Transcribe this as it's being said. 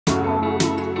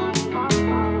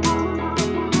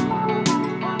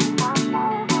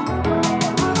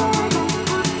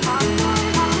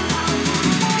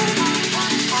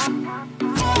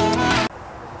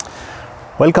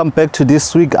Welcome back to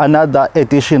this week, another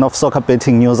edition of Soccer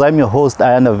Betting News. I'm your host,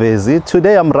 Ayanda Vezi.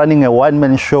 Today I'm running a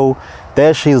one-man show.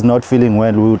 Dash is not feeling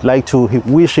well. We would like to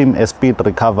wish him a speed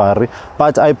recovery,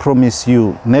 but I promise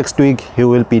you, next week he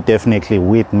will be definitely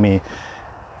with me.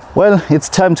 Well, it's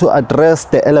time to address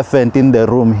the elephant in the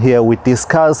room here. We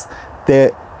discuss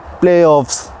the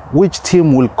playoffs, which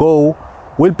team will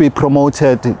be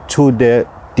promoted to the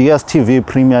DStv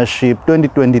Premiership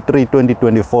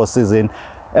 2023-2024 season.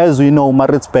 As we know,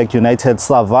 Maritzburg United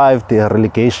survived the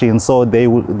relegation, so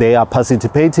they are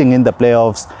participating in the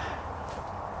playoffs.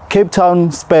 Cape Town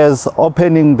Spurs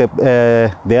opening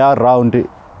their round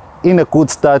in a good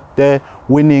start,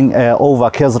 winning over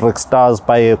Maritzburg Stars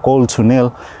by a goal to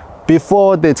nil.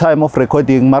 Before the time of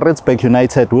recording, Maritzburg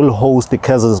United will host the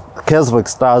Maritzburg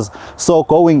Stars. So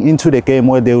going into the game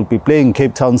where they will be playing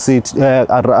Cape Town Spurs,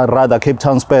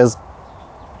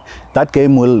 that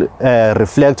game will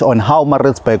reflect on how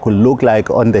Maritzburg will look like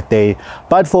on the day.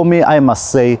 But for me, I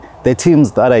must say, the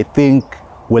teams that I think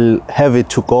will have it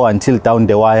to go until down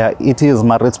the wire, it is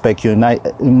Maritzburg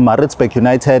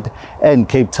United and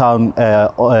Cape Town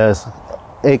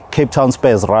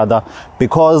Spurs rather,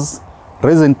 because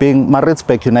reason being,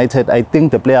 Maritzburg United, I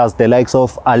think the players, the likes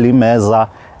of Ali Meza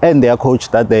and their coach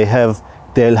that they have,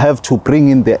 they'll have to bring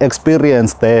in the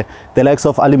experience there. The likes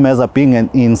of Ali Meza being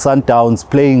in Sundowns,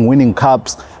 playing winning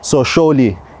cups, so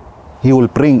surely he will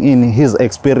bring in his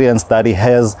experience that he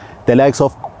has. The likes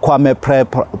of Kwame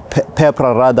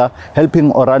Pepra rather,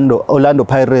 helping Orlando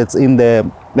Pirates in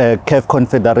the CAF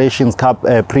Confederations Cup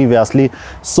previously.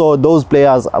 So those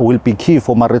players will be key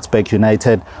for Maritzburg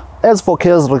United. As for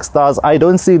Maritzburg Stars, I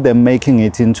don't see them making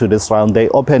it into this round. They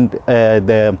opened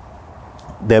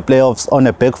the playoffs on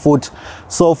a back foot.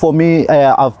 So for me,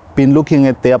 I've been looking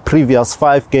at their previous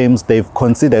 5 games. They've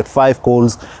conceded 5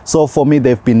 goals. So for me,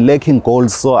 they've been lacking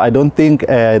goals. So I don't think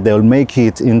they'll make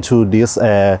it into this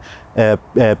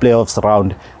playoffs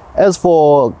round. As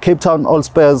for Cape Town All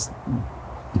Spurs,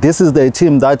 this is the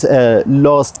team that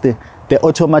lost the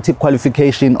automatic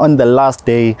qualification on the last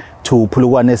day to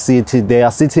Polokwane City. They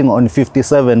are sitting on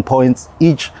 57 points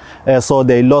each, so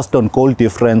they lost on goal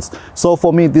difference. So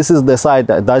for me, this is the side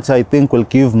that I think will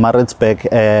give Maritzburg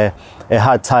a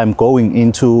hard time going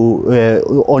into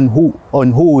on who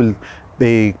will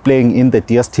be playing in the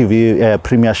DStv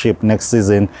Premiership next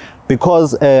season,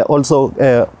 because also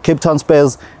Cape Town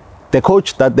Spurs, the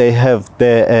coach that they have,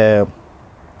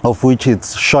 of which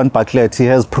it's Sean Bartlett, he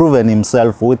has proven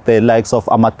himself with the likes of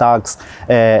Amatax,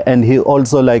 and he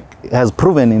also has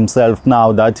proven himself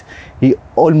now that he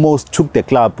almost took the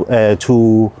club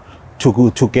to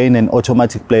gain an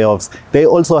automatic playoffs. They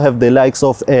also have the likes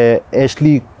of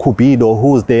Ashley Kubido,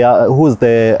 who's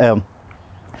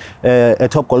a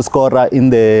top goal scorer in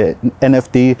the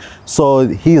NFD, so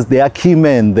he's their key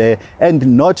man there.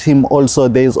 And not him also,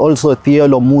 there's also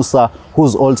Thielo Musa,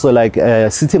 who's also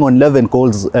sitting on 11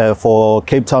 goals for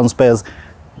Cape Town Spurs.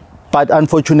 But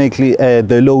unfortunately,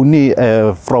 the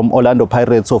loanee from Orlando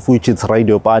Pirates, of which it's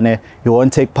Radio Pane, he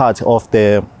won't take part of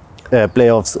the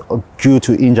playoffs due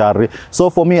to injury. So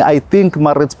for me, I think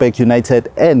Maritzburg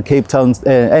United and Cape Town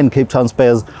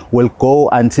Spurs will go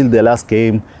until the last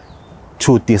game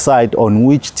to decide on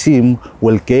which team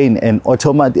will gain an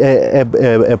automatic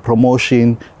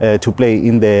promotion to play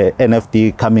in the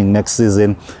NFD coming next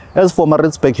season. As for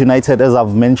Maritzburg United, as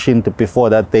I've mentioned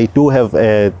before, that they do have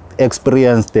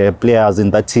experienced players in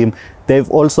that team. They've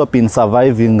also been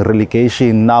surviving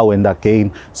relegation now and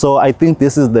again. So I think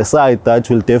this is the side that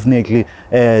will definitely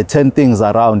turn things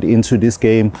around into this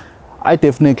game. I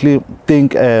definitely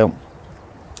think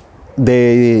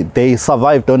they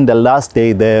survived on the last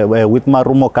day there, with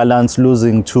Marumo Gallants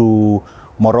losing to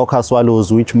Moroka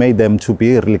Swallows, which made them to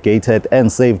be relegated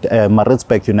and saved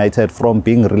Maritzburg United from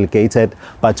being relegated,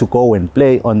 but to go and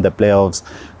play on the playoffs.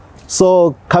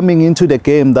 So coming into the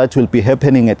game that will be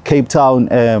happening at Cape Town,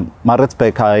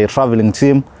 Maritzburg are a traveling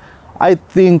team. I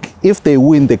think if they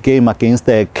win the game against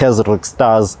the Maritzburg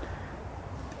Stars,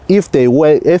 if they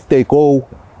go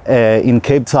in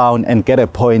Cape Town and get a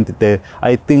point there,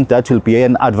 I think that will be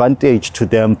an advantage to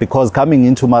them, because coming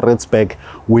into Maritzburg,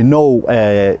 we know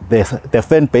the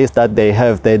fan base that they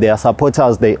have, their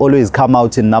supporters, they always come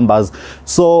out in numbers.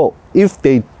 So if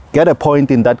they get a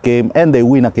point in that game and they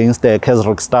win against the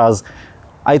Maritzburg Stars,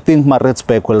 I think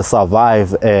Maritzburg will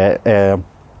survive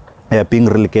being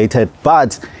relegated.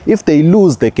 But if they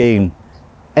lose the game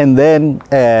and then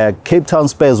Cape Town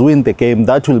Spurs win the game,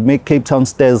 that will make Cape Town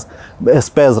Spurs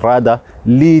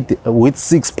lead with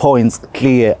 6 points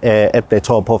clear at the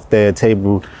top of the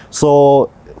table.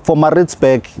 So for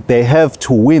Maritzburg, they have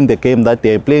to win the game that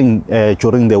they're playing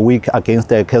during the week against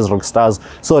the Kaiserslautern Stars,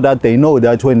 so that they know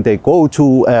that when they go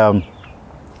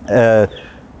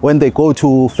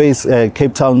to face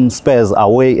Cape Town Spurs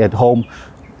away at home,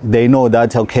 they know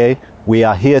that, okay, we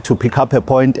are here to pick up a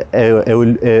point.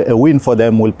 A win for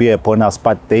them will be a bonus,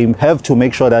 but they have to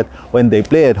make sure that when they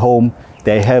play at home,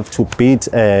 they have to beat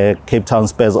Cape Town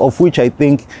Spurs, of which I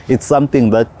think it's something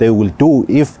that they will do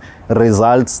if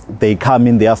results they come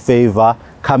in their favor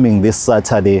coming this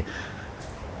Saturday.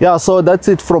 Yeah, so that's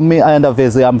it from me, Ayanda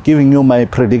Vezi. I'm giving you my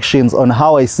predictions on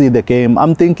how I see the game.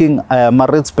 I'm thinking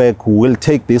Maritzburg will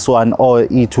take this one, or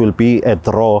it will be a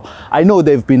draw. I know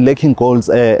they've been lacking goals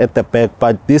at the back,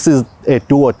 but this is a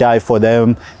do or die for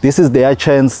them. This is their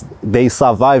chance. They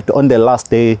survived on the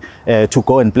last day to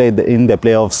go and play in the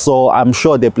playoffs. So I'm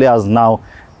sure the players now,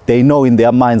 they know in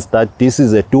their minds that this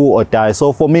is a do or die.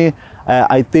 So for me,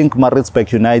 I think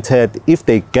Maritzburg United, if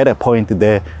they get a point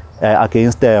there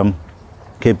against them,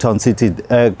 Cape Town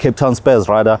Spurs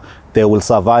rather, they will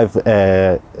survive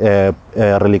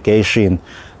relegation.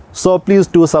 So please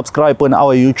do subscribe on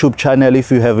our YouTube channel if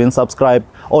you haven't subscribed.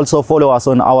 Also follow us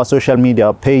on our social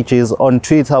media pages. On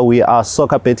Twitter we are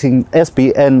Soccer Betting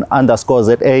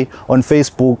SBN_ZA. On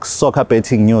Facebook, Soccer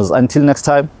Betting News. Until next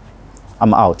time,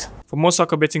 I'm out. For more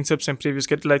soccer betting tips and previews,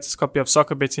 get the latest copy of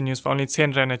Soccer Betting News for only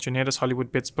 10 Rand at your nearest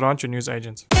Hollywood Bets branch or news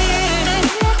agent.